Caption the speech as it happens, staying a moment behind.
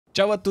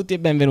Ciao a tutti e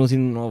benvenuti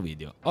in un nuovo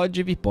video.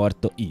 Oggi vi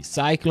porto i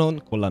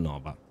Cyclone con la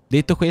nova.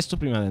 Detto questo,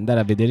 prima di andare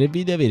a vedere il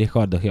video vi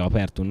ricordo che ho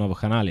aperto un nuovo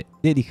canale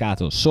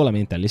dedicato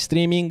solamente alle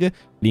streaming,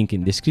 link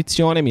in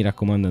descrizione, mi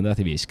raccomando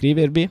andatevi a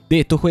iscrivervi.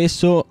 Detto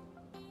questo,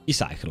 i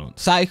Cyclone.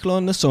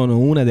 Cyclone sono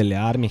una delle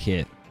armi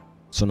che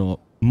sono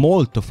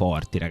molto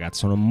forti, ragazzi,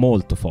 sono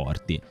molto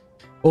forti.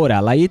 Ora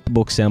la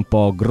hitbox è un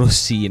po'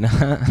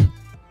 grossina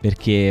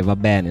perché va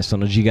bene,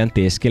 sono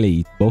gigantesche le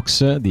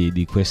hitbox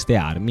di queste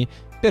armi,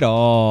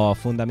 però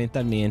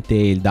fondamentalmente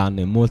il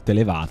danno è molto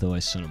elevato e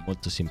sono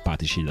molto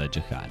simpatici da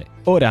giocare.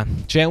 Ora,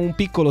 c'è un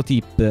piccolo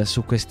tip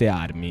su queste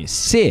armi: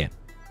 se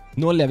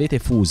non le avete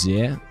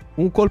fuse,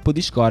 un colpo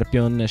di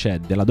Scorpion, cioè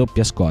della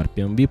doppia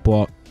Scorpion, vi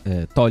può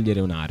togliere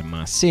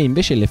un'arma. Se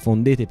invece le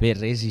fondete per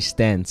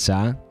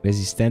resistenza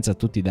a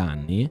tutti i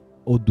danni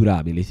o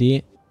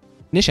durability,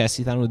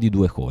 necessitano di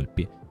 2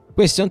 colpi.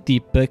 Questo è un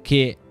tip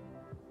che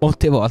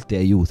molte volte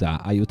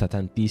aiuta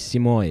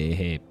tantissimo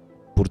e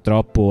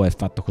purtroppo è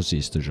fatto così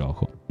sto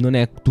gioco. Non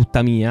è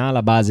tutta mia,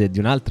 la base è di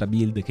un'altra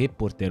build che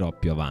porterò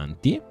più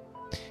avanti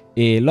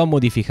e l'ho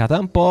modificata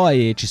un po'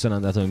 e ci sono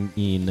andato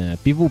in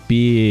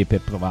PvP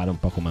per provare un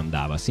po' come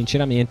andava.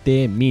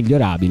 Sinceramente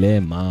migliorabile,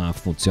 ma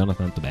funziona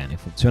tanto bene,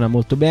 funziona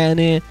molto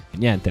bene.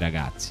 Niente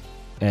ragazzi,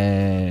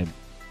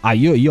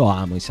 io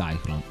amo i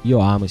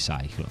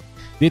Cyclone,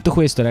 Detto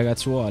questo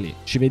ragazzuoli,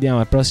 ci vediamo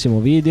al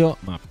prossimo video,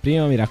 ma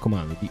prima mi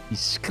raccomando di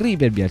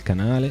iscrivervi al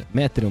canale,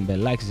 mettere un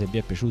bel like se vi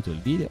è piaciuto il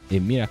video e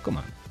mi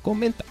raccomando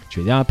commentare. Ci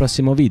vediamo al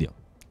prossimo video,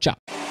 ciao!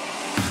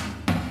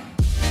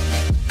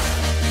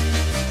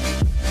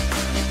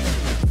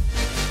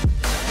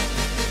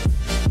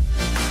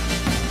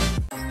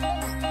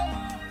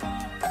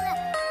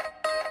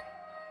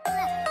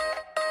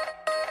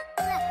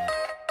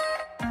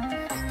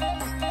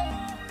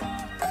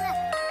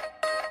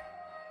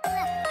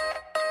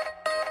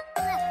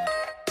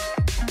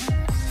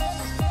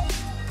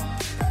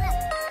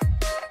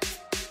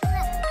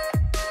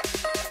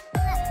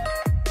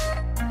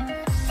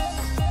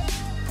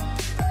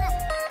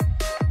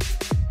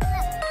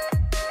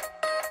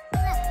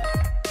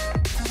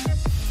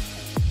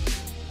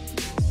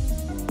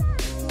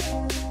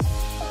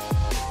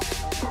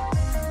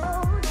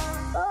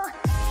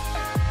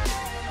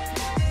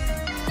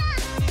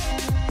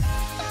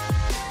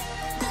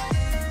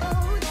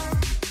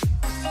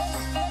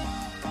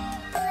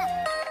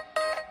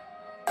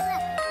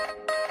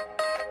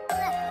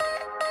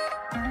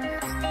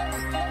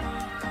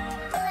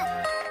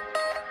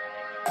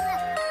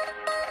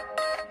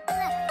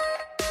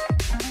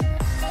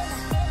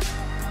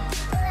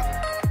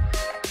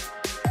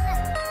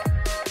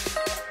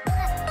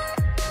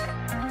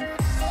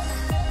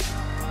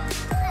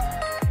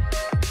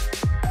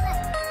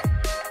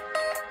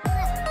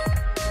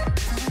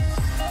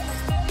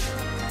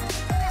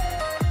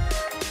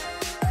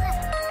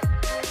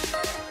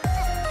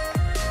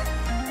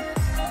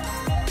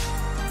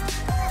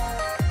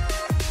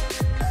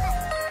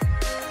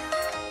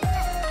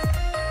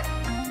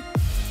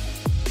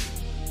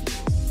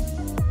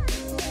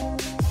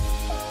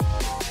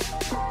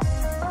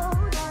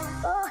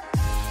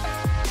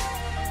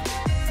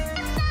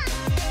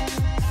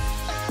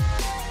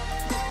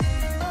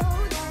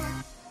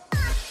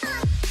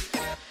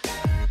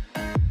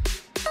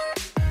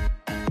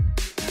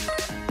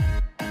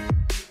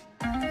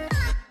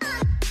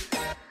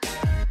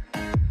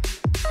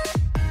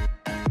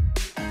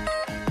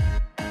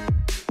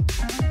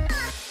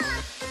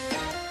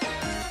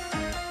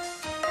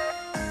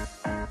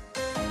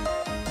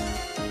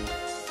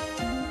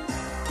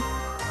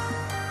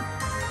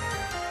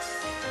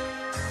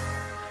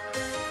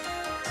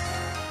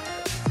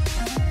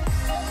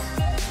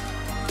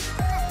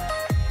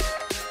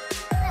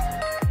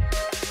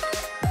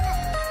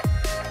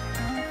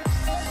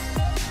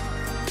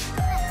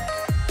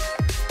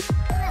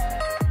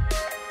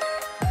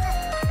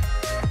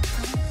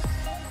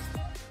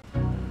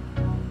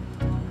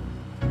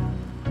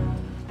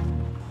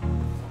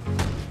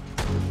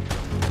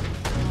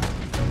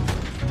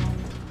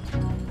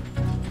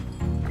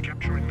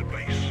 Capturing the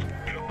base.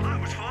 That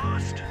was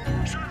fast.